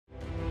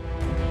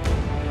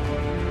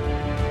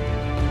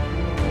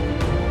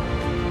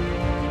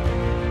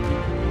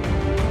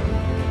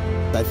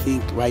I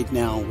think right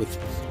now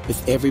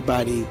with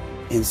everybody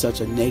in such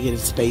a negative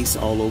space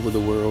all over the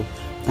world,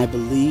 I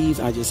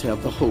believe I just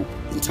have the hope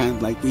in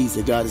times like these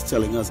that God is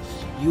telling us,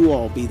 you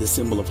all be the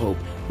symbol of hope.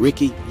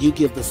 Rickie, you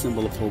give the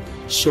symbol of hope.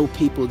 Show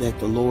people that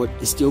the Lord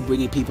is still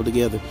bringing people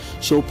together.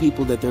 Show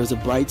people that there's a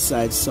bright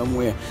side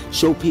somewhere.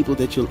 Show people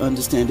that you'll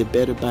understand it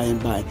better by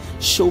and by.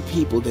 Show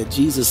people that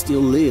Jesus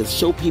still lives.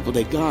 Show people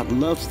that God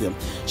loves them.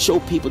 Show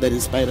people that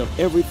in spite of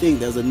everything,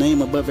 there's a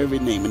name above every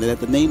name, and that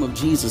at the name of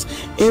Jesus,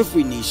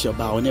 every knee shall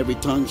bow and every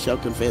tongue shall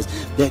confess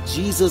that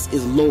Jesus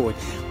is Lord.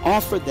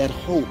 Offer that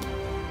hope.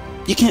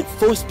 You can't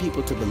force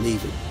people to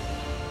believe it.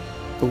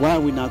 But why are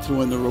we not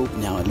throwing the rope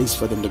now, at least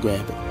for them to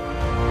grab it?